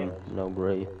 Damn, Yeah. no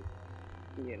grape.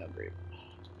 Yeah, no grape.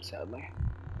 Sadly.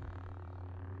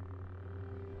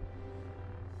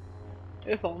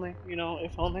 If only, you know,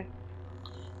 if only.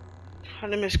 I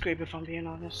miss grape if I'm being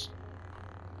honest.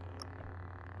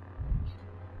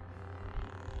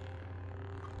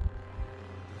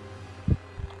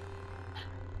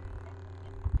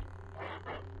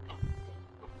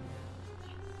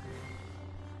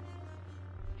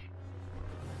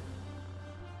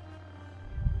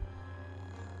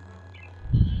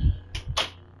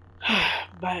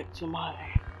 Back to my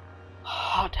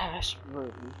hot ass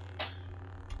room.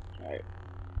 Alright.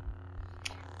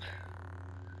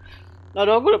 Now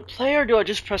do I go to play or do I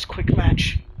just press quick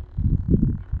match?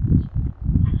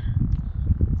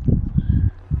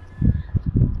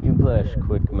 You press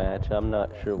quick match. I'm not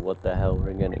sure what the hell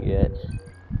we're gonna get.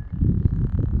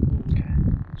 Okay.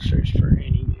 Search for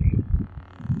any game.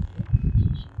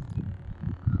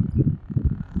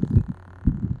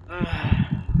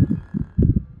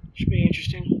 Should be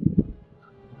interesting.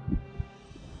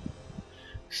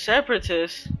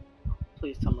 Separatists?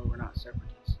 Please tell me we're not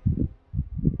separatists.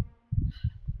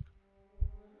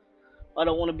 I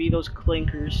don't want to be those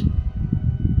clinkers.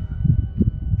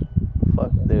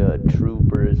 Fuck the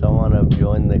troopers. I wanna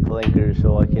join the clinkers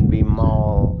so I can be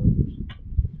Maul.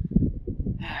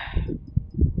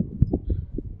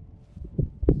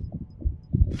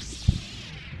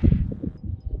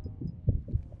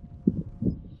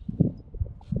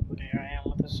 Here I am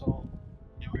with the soul.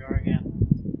 Here we are again.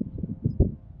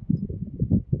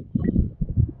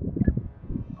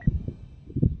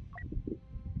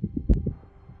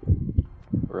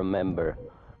 Remember,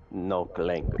 no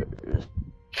clinkers.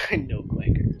 No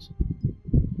clinkers.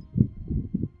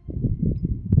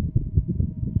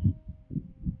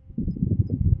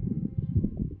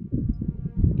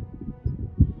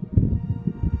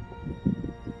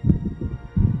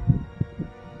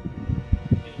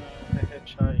 The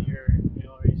headshot here, you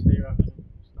already say you're having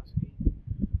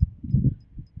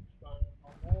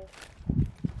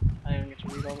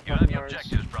You have your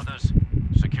objectives, brothers.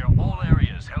 Secure all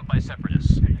areas held by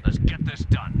separatists. Let's get this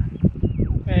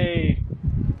done. Hey,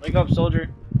 wake up, soldier.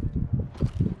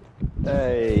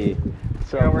 Hey,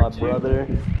 what's up, my brother?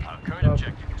 Our current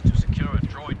objective is to secure a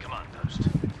droid command post.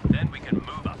 Then we can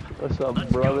move up. What's up,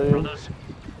 Let's brother? go, brothers.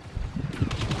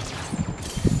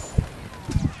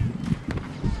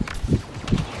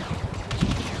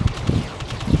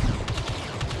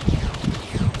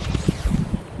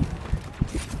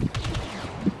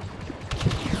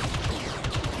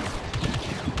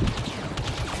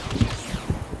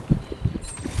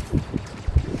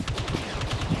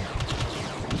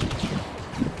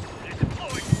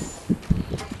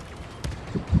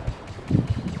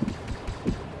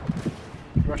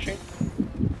 Rushing.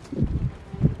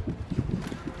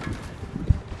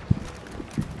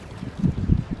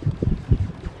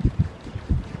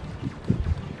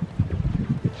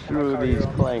 Screw these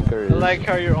clankers. I like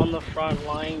how you're on the front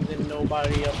lines and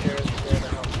nobody up there is there to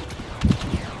help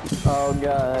you. Oh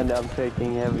god, I'm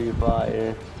taking heavy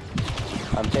fire.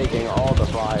 I'm taking all the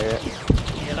fire.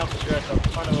 You know, because you're at the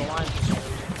front of the line.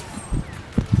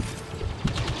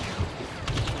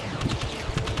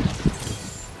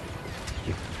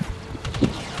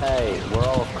 Hey, we're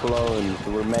all clones.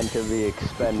 We're meant to be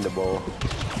expendable.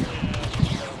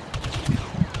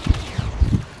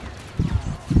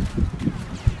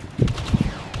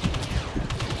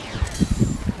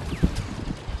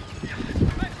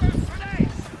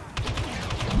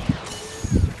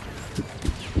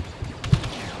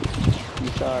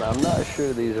 Son, I'm not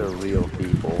sure these are real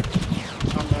people.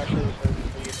 I'm not sure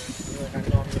this is either. I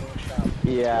know I'm getting shot.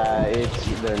 Yeah,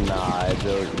 they're not.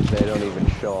 They don't even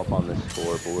show up on the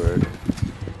scoreboard.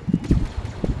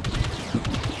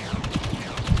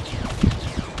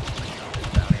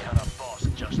 Bounty hunter boss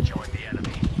just joined the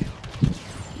enemy.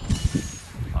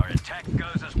 Our attack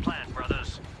goes as planned,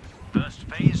 brothers. First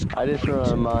phase complete. I just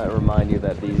remind you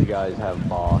that these guys have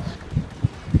boss.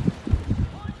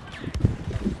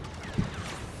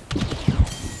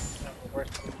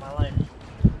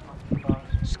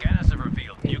 Scanners have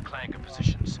revealed new clanker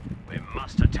positions. We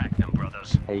must attack them,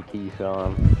 brothers. Hey,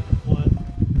 Keyshawn. What?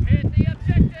 Hit the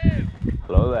objective!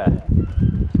 Hello there.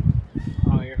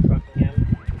 Oh, you're fucking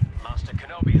him. Master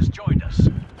Kenobi has joined us.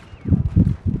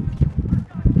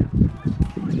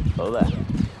 Hello there.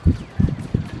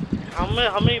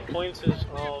 How many points is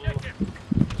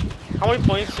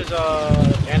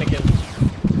Anakin?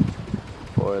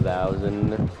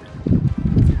 4,000.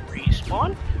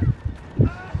 Respawn?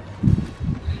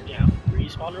 Yeah,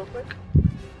 respawn real quick.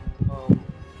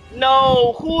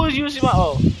 No, who is using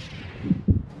my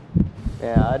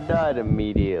Yeah, I died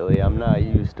immediately. I'm not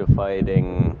used to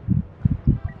fighting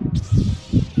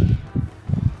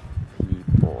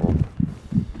people.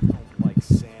 Like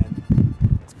sand.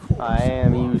 It's cool. I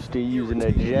am used to using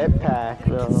a jetpack It's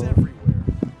though. everywhere.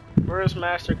 Where's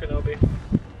Master Kenobi?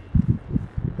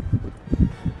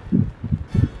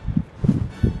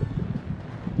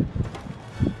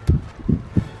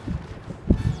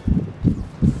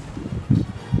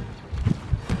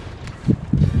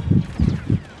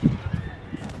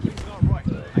 It's not right.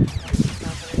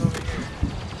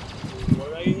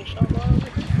 Where are you shot by?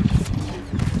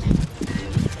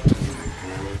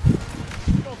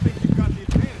 You don't think you got the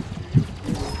advantage, do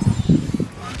you?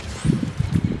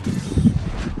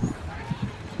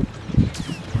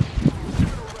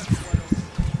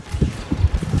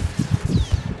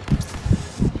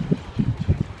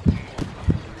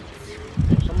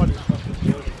 Somebody's fucking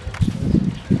building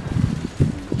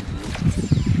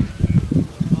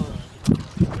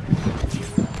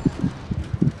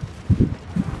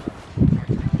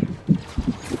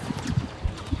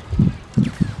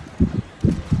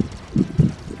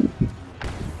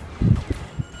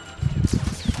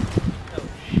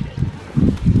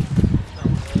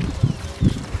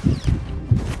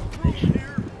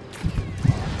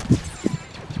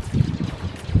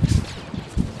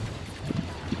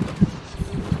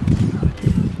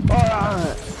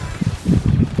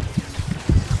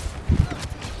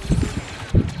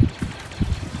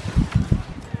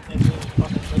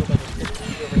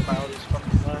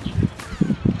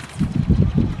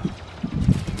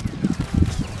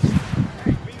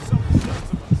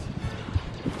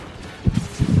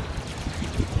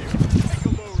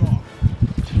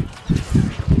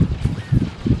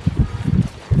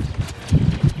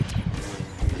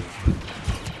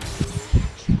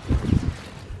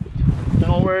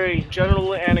Don't worry, General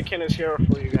Anakin is here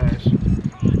for you guys.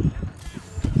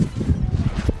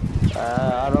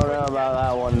 I don't know about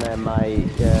that one there, mate.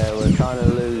 We're kind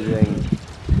of losing.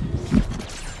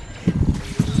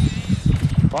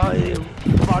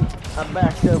 Fuck, I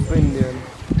backed up into him.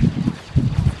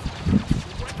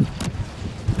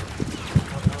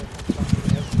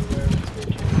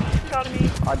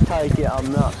 I take it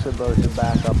I'm not supposed to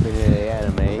back up into the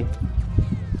enemy.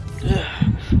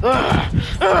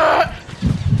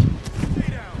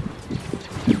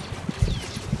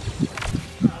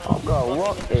 I've got a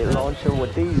rocket launcher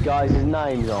with these guys'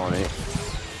 names on it.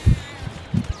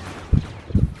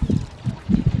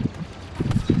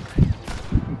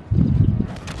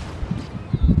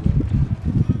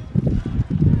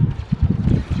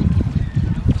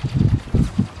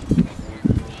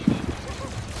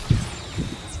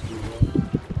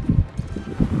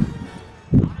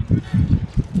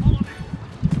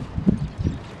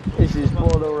 This is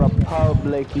for the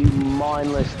Republic, you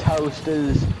mindless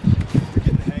toasters. You're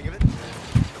getting the hang of it?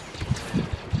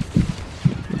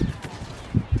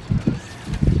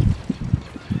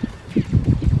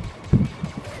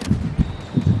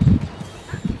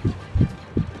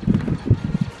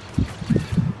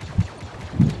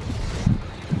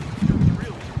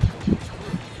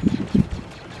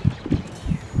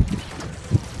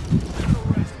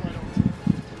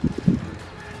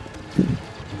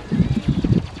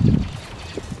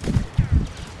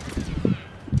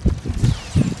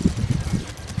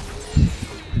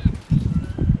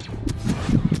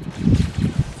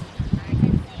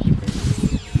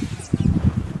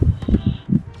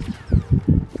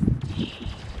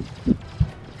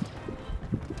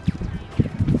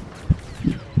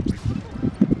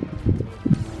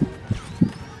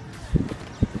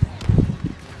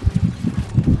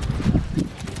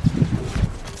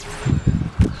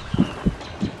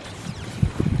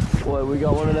 Boy, we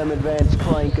got one of them advanced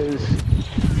clankers.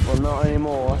 Well, not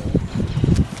anymore.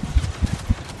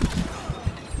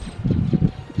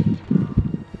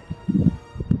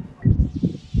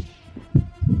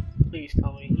 Please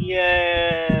tell me.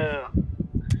 Yeah.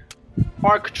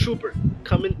 Arc Trooper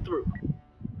coming through.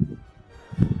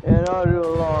 And I do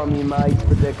alarm you, mates,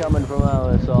 but they're coming from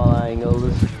all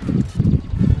angles.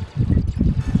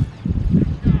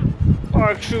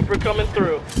 Arc Trooper coming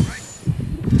through.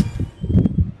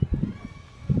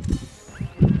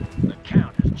 The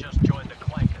Count has just joined the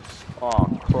Clankers.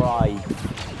 Oh, Christ.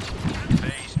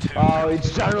 Phase 2. Oh,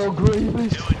 it's General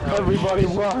Grievous! Everybody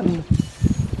run!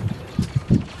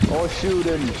 Or shoot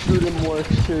him. Shoot him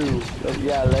works too.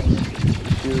 Yeah, let's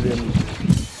shoot him.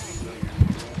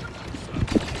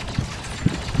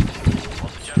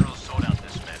 While the generals sort out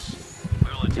this mess, we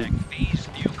will attack these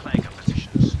new Clanker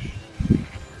positions.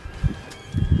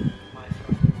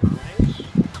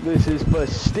 This is for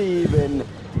Steven,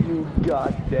 you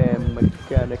goddamn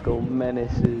mechanical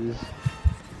menaces.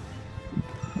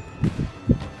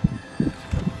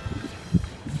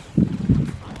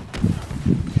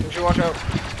 You should watch out.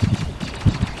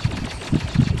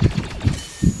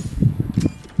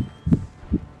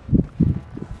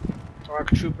 Arc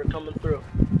Trooper coming through.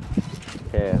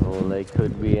 Careful, they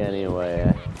could be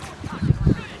anywhere.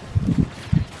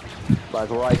 Like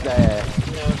right there.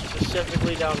 Yeah,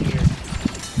 specifically down here.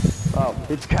 Oh,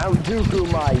 it's Count Dooku,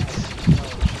 mates.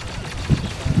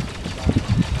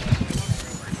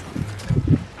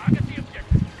 Target the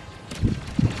objective.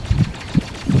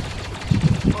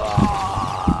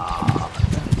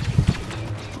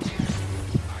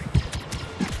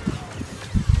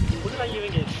 What did I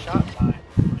even get shot by?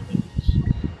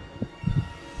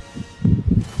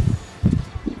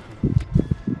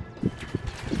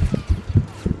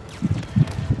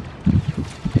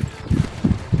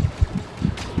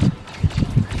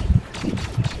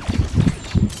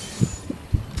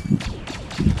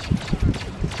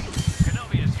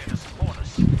 Kenobi is here to support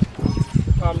us.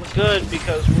 I'm good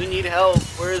because we need help.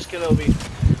 Where is Kenobi?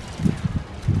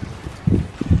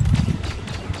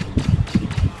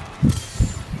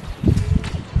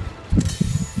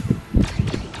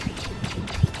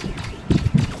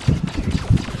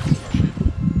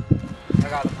 I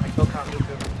got him. I killed Count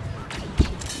Dooku.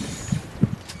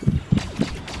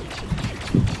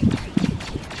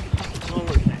 One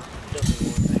more thing. Just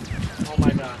one more thing. Oh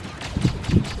my god.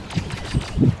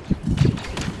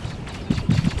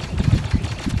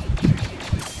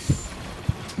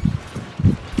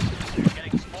 We're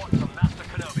getting support from Master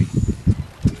Kenobi.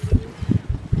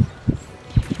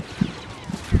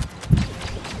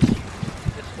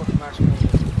 It's what the Master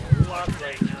Kenobi is. What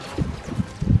right now?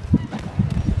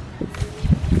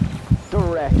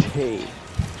 Direct hit.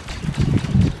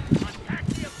 Attack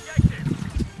the objective.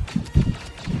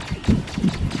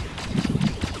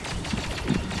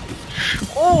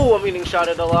 Oh, I'm getting shot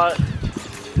at a lot.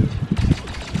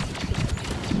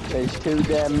 There's too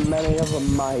damn many of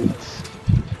them, mates.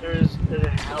 There's a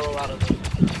hell of a lot of them.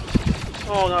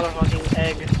 Oh, not a fucking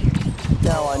egg.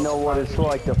 Now I know what it's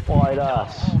like to fight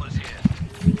us. All is here.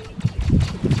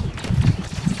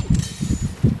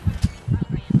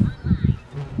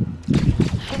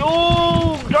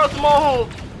 Oh, Darth Maul!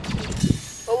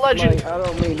 A legend. Like, I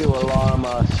don't mean to alarm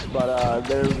us, but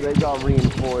they got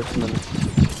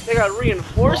reinforcements. They got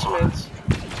reinforcements?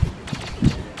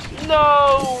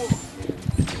 No!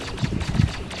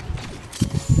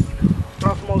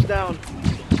 Darth Maul's down.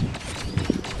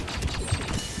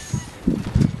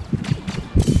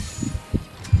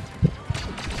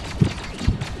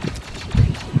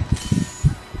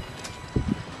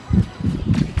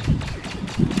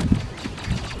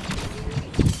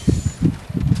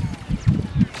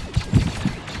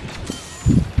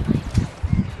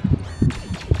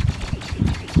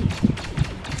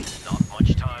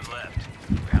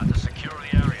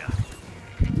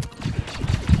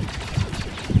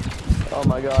 Oh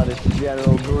my god, it's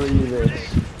General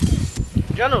Grievous.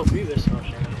 General Grievous, oh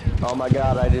shit. Oh my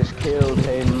god, I just killed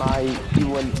him, mate. You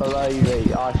wouldn't believe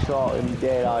it. I shot him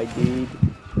dead, I did.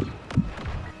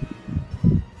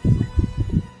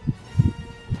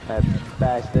 That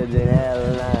bastard's in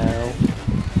hell now.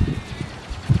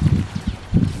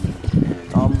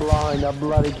 I'm blind, I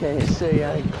bloody can't see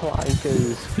any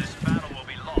clankers. This battle will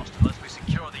be lost unless we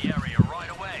secure the area right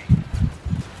away.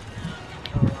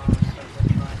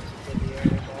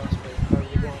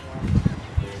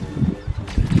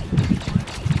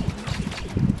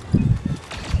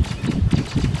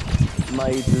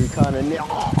 Made through kind of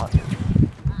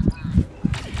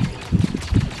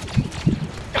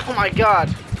Oh my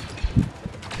god.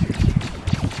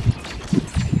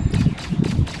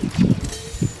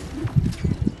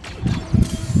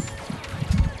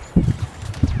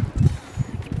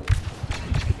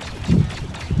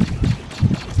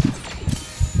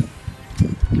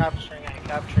 Capturing it,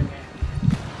 capturing it.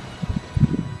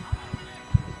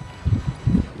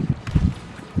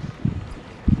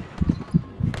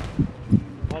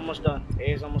 Almost done.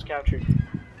 A is almost captured.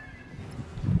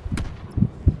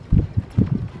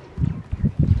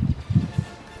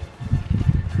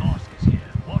 Boss is here.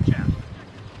 Watch out.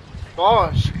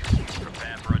 Boss.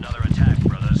 Prepare for another attack,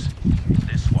 brothers.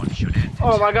 This one should end it.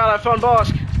 Oh my god, I found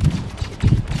Bosk.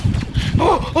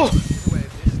 Oh, oh.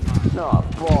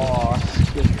 not boss.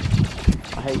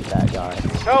 I hate that guy.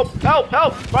 Help, help,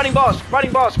 help. Fighting Bosk,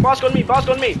 fighting Bosk. Bosk on me, Bosk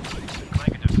on me.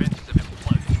 Flank defenses have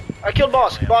imploded. I killed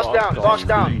Bosk. Boss Bosk down, on Boss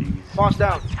down. me. Boss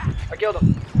down. I killed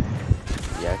him.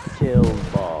 Yeah, kill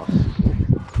boss.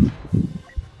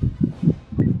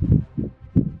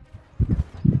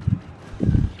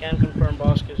 Can confirm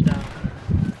Bosk is down.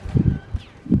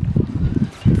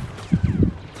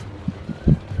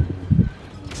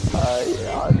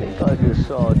 I think I just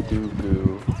saw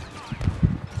Dooku.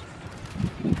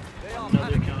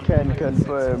 Another count. Can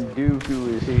confirm Dooku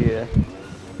is here.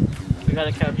 We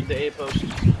gotta capture the A post.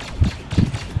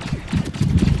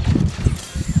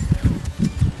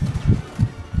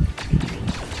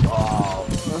 Oh.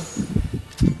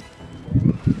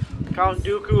 Count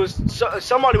Dooku is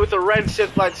somebody with a red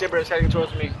Sith lightsaber is heading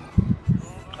towards me.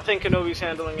 I think Kenobi's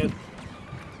handling it.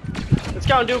 It's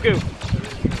Count Dooku.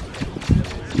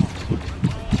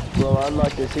 Well, I'd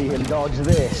like to see him dodge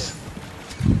this.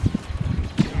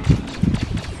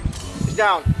 He's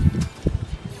down.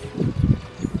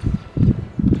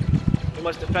 We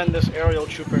must defend this aerial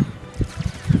trooper.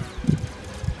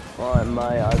 Alright,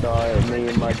 mate, I got me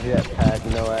and my jetpack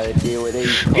know how to deal with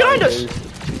these. Behind us! fighters.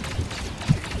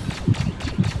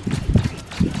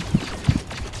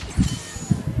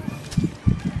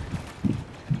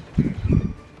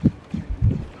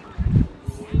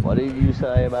 What did you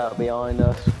say about behind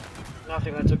us?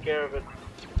 Nothing, I took care of it.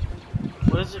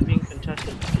 What is it being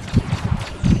contested?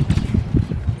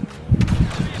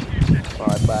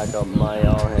 Alright, back up, mate,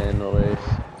 I'll handle this.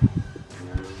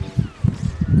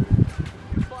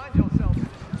 Find yourself.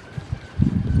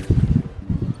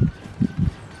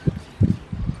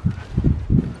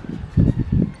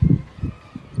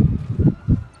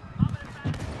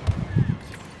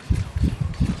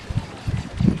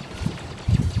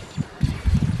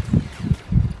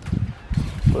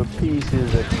 For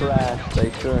pieces of trash, they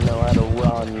sure know how to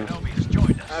run. Kenobi has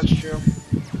joined us. That's true.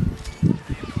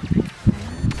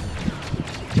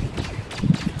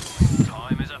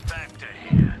 Time is a factor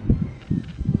here.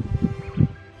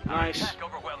 Nice. Attack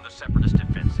overwhelmed the Separatist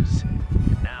defenses.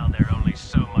 Now they're only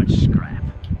so much scrap.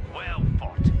 Well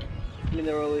fought. I mean,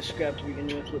 they're always scrapped to begin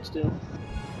with, but still.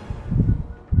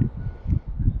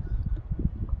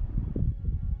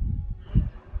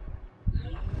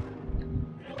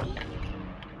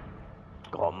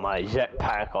 Got my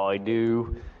jetpack, I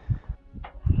do.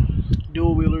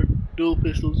 Dual wheeler, dual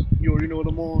pistols. You already know what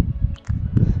I'm on.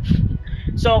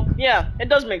 So yeah, it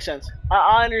does make sense.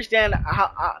 I understand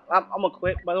how I'm gonna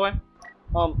quit, by the way.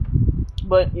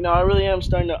 But you know, I really am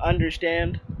starting to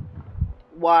understand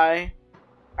why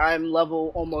I'm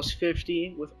level almost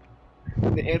 50 with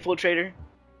the infiltrator?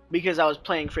 Because I was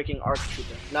playing freaking ARC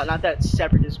Trooper. Not that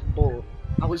separatist bull.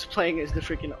 I was playing as the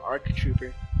freaking ARC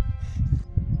Trooper.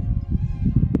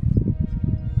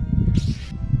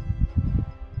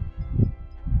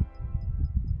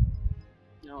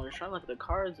 No, I was trying to look at the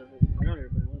cards of it earlier,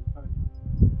 but it wasn't fun.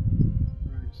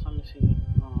 Alright, so let me see.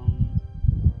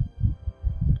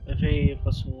 FA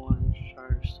 +1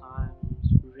 charge time,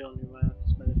 reveal new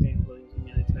weapons by the fan using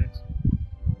melee attacks.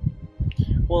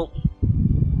 Well,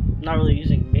 not really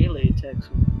using melee attacks,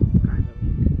 kind of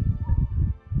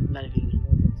like, not even using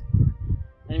melee attacks.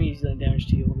 Enemies dealing damage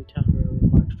to you will be temporarily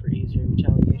marked for easier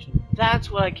retaliation.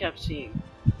 That's what I kept seeing.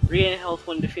 Regain health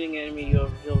when defeating an enemy you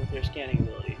have revealed with their scanning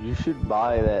ability. You should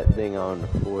buy that thing on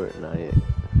Fortnite.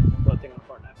 What thing on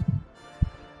Fortnite?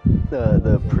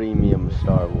 The premium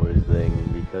Star Wars thing,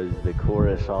 because the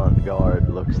Coruscant Guard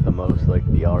looks the most like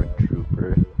the ARC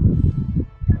Trooper.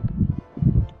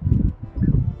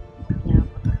 Yeah,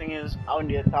 but the thing is, I would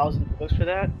need 1,000 books for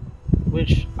that,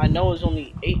 which I know is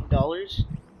only $8.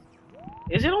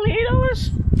 Is it only $8?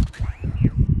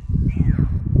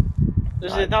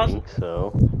 Is it 1,000? I think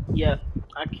so. Yeah,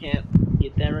 I can't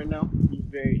get that right now. It's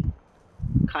very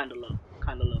kinda low.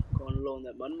 Going low on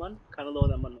that mun. Kinda low on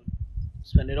that mun.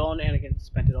 Spend it all on Anakin.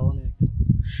 Spent it all on Anakin.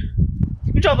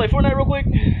 You try to play Fortnite real quick?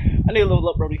 I need to level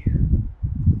up, Brody.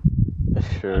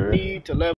 Sure. I need to level